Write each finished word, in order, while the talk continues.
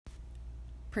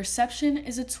Perception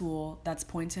is a tool that's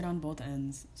pointed on both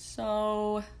ends,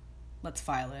 so let's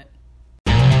file it.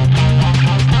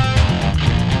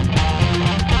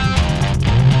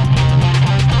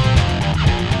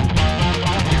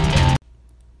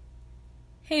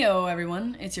 Heyo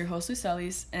everyone, it's your host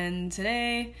Lucelis, and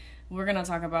today we're going to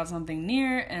talk about something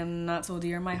near and not so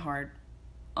dear to my heart: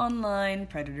 online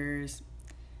predators.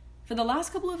 For the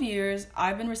last couple of years,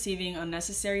 I've been receiving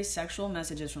unnecessary sexual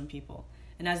messages from people.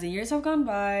 And as the years have gone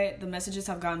by, the messages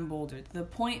have gotten bolder, to the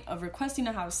point of requesting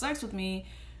to have sex with me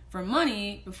for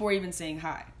money before even saying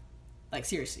hi. Like,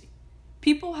 seriously.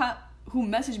 People who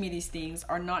message me these things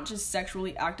are not just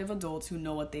sexually active adults who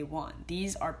know what they want.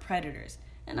 These are predators,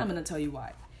 and I'm going to tell you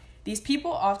why. These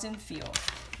people often feel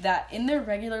that in their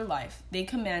regular life, they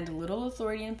command little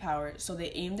authority and power, so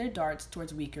they aim their darts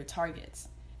towards weaker targets.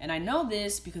 And I know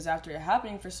this because after it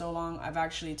happening for so long, I've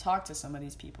actually talked to some of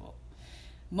these people.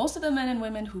 Most of the men and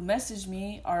women who message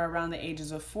me are around the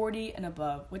ages of 40 and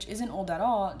above, which isn't old at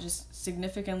all, just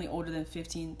significantly older than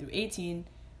 15 through 18,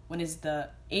 when is the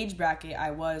age bracket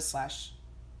I was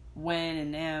 / when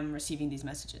and am receiving these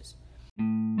messages.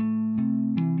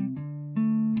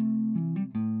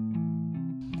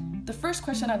 The first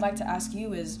question I'd like to ask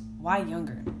you is, why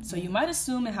younger? So you might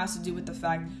assume it has to do with the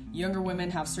fact younger women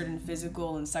have certain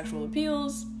physical and sexual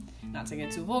appeals, not to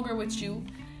get too vulgar with you.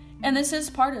 And this is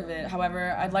part of it.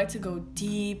 However, I'd like to go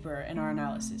deeper in our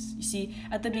analysis. You see,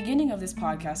 at the beginning of this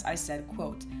podcast, I said,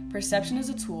 quote, "Perception is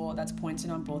a tool that's pointed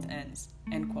on both ends,"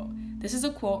 end quote. This is a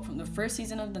quote from the first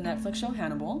season of the Netflix show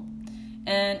Hannibal,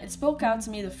 and it spoke out to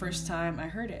me the first time I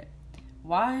heard it.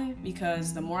 Why?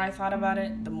 Because the more I thought about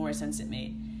it, the more sense it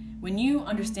made. When you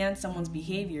understand someone's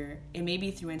behavior, it may be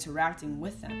through interacting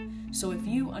with them. So if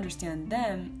you understand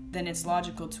them, then it's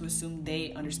logical to assume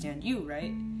they understand you,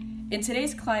 right? In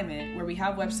today's climate, where we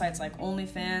have websites like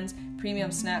OnlyFans, premium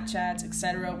Snapchats,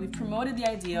 etc., we've promoted the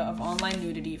idea of online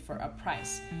nudity for a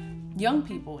price. Young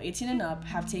people, 18 and up,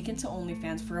 have taken to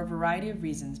OnlyFans for a variety of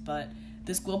reasons, but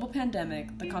this global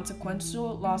pandemic, the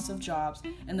consequential loss of jobs,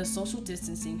 and the social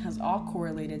distancing has all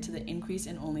correlated to the increase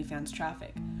in OnlyFans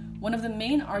traffic. One of the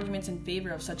main arguments in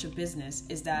favor of such a business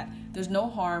is that there's no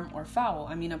harm or foul.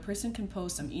 I mean, a person can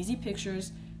post some easy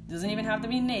pictures, doesn't even have to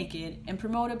be naked, and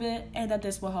promote a bit, and that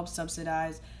this will help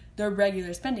subsidize their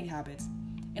regular spending habits.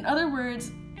 In other words,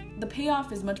 the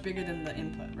payoff is much bigger than the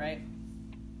input, right?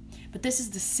 But this is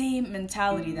the same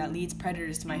mentality that leads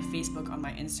predators to my Facebook on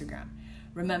my Instagram.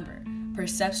 Remember,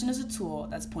 perception is a tool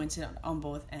that's pointed on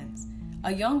both ends.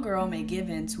 A young girl may give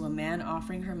in to a man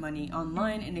offering her money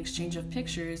online in exchange of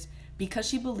pictures because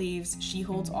she believes she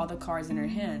holds all the cards in her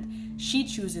hand. She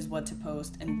chooses what to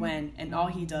post and when, and all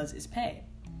he does is pay.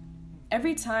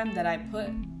 Every time that I put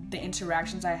the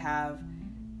interactions I have,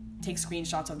 take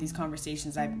screenshots of these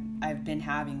conversations I've been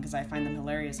having because I find them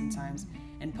hilarious sometimes,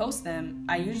 and post them,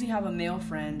 I usually have a male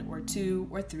friend or 2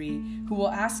 or 3 who will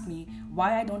ask me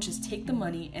why I don't just take the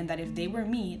money, and that if they were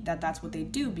me, that's what they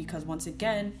do, because once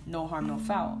again, no harm, no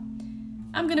foul.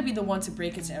 I'm going to be the one to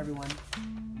break it to everyone.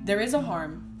 There is a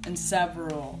harm and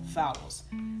several fouls.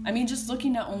 I mean, just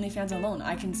looking at OnlyFans alone,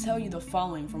 I can tell you the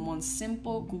following from one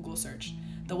simple Google search.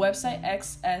 The website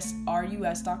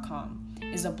xsrus.com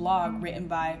is a blog written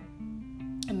by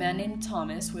a man named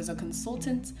Thomas, who is a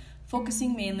consultant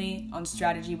focusing mainly on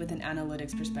strategy with an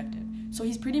analytics perspective. So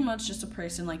he's pretty much just a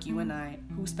person like you and I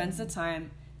who spends the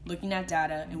time looking at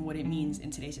data and what it means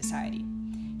in today's society.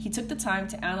 He took the time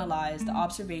to analyze the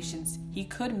observations he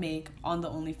could make on the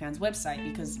OnlyFans website,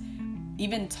 because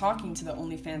even talking to the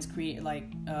OnlyFans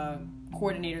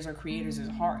coordinators or creators is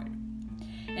hard.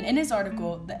 And in his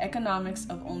article, The Economics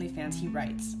of OnlyFans, he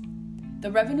writes,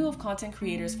 "The revenue of content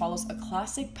creators follows a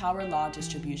classic power law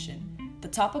distribution. The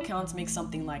top accounts make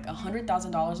something like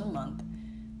 $100,000 a month.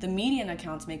 The median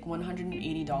accounts make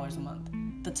 $180 a month.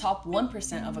 The top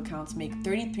 1% of accounts make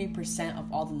 33%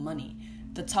 of all the money.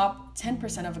 The top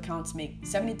 10% of accounts make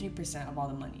 73% of all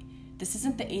the money. This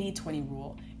isn't the 80-20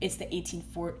 rule, it's the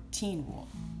 18-14 rule."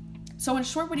 So in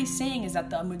short, what he's saying is that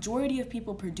the majority of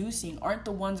people producing aren't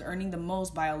the ones earning the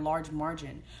most by a large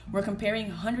margin. We're comparing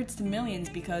hundreds to millions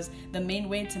because the main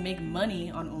way to make money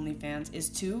on OnlyFans is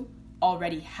to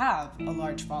already have a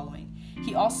large following.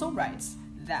 He also writes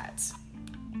that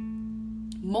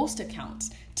most accounts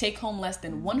take home less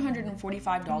than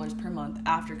 $145 per month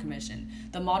after commission.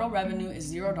 The model revenue is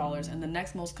 $0, and the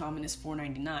next most common is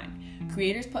 $4.99.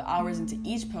 Creators put hours into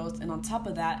each post, and on top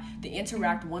of that, they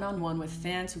interact one-on-one with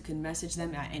fans who can message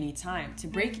them at any time. To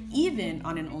break even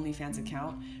on an OnlyFans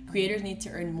account, creators need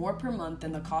to earn more per month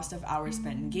than the cost of hours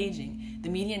spent engaging. The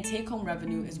median take-home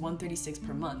revenue is $136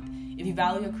 per month. If you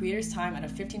value a creator's time at a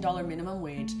 $15 minimum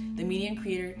wage, the median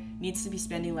creator needs to be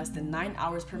spending less than 9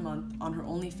 hours per month on her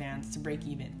OnlyFans to break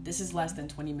even. This is less than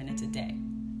 20 minutes a day.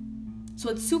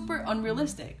 So it's super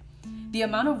unrealistic. The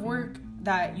amount of work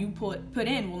that you put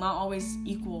in will not always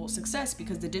equal success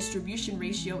because the distribution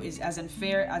ratio is as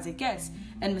unfair as it gets,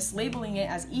 and mislabeling it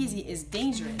as easy is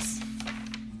dangerous.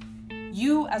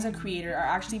 You as a creator are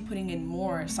actually putting in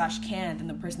more /can than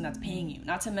the person that's paying you.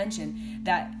 Not to mention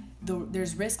that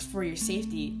there's risks for your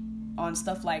safety on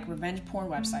stuff like revenge porn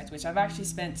websites, which I've actually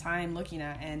spent time looking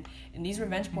at. And in these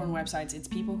revenge porn websites, it's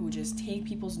people who just take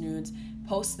people's nudes,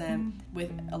 post them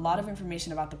with a lot of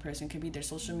information about the person. It could be their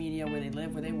social media, where they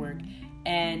live, where they work.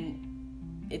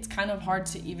 And it's kind of hard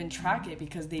to even track it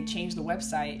because they change the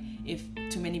website if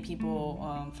too many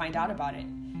people find out about it.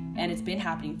 And it's been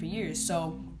happening for years.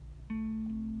 So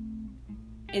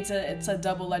it's a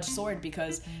double-edged sword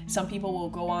because some people will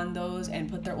go on those and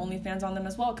put their OnlyFans on them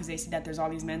as well because they see that there's all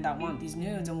these men that want these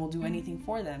nudes and will do anything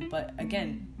for them. But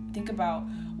again, think about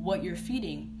what you're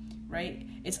feeding, right?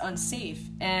 It's unsafe,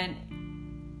 and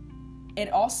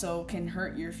it also can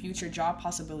hurt your future job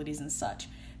possibilities and such.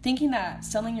 Thinking that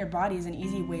selling your body is an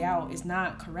easy way out is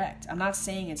not correct. I'm not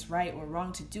saying it's right or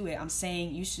wrong to do it. I'm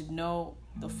saying you should know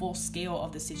the full scale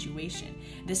of the situation.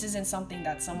 This isn't something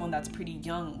that someone that's pretty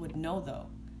young would know, though.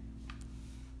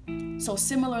 So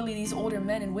similarly, these older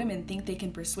men and women think they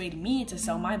can persuade me to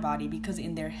sell my body because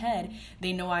in their head,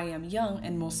 they know I am young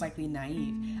and most likely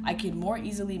naive. I could more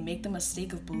easily make the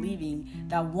mistake of believing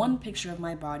that one picture of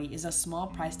my body is a small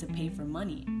price to pay for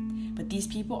money. But these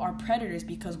people are predators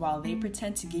because while they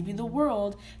pretend to give you the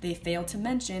world, they fail to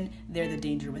mention they're the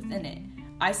danger within it.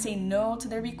 I say no to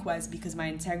their requests because my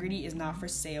integrity is not for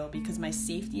sale, because my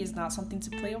safety is not something to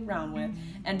play around with,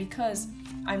 and because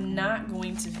I'm not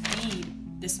going to feed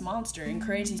this monster.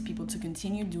 Encourage these people to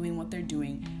continue doing what they're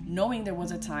doing, knowing there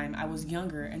was a time I was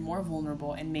younger and more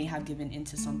vulnerable and may have given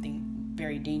into something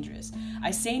very dangerous. I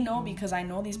say no because I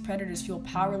know these predators feel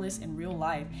powerless in real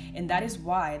life, and that is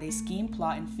why they scheme,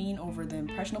 plot, and fiend over the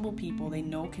impressionable people they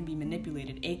know can be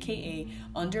manipulated, aka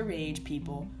underage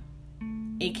people,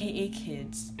 aka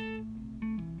kids.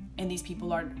 And these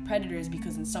people are predators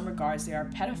because in some regards they are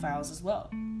pedophiles as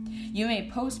well. You may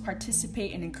post,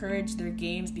 participate, and encourage their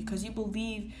games because you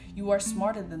believe you are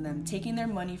smarter than them, taking their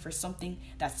money for something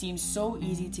that seems so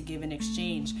easy to give in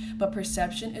exchange. But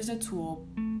perception is a tool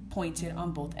pointed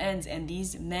on both ends, and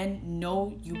these men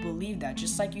know you believe that.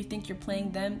 Just like you think you're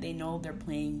playing them, they know they're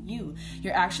playing you.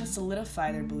 Your actions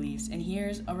solidify their beliefs, and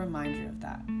here's a reminder of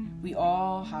that. We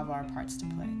all have our parts to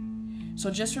play. So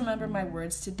just remember my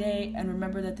words today, and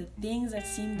remember that the things that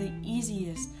seem the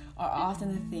easiest are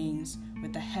often the things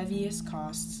with the heaviest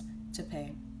costs to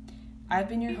pay. I've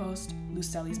been your host,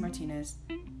 Lucelis Martinez.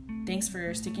 Thanks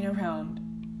for sticking around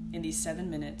in these 7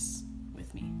 minutes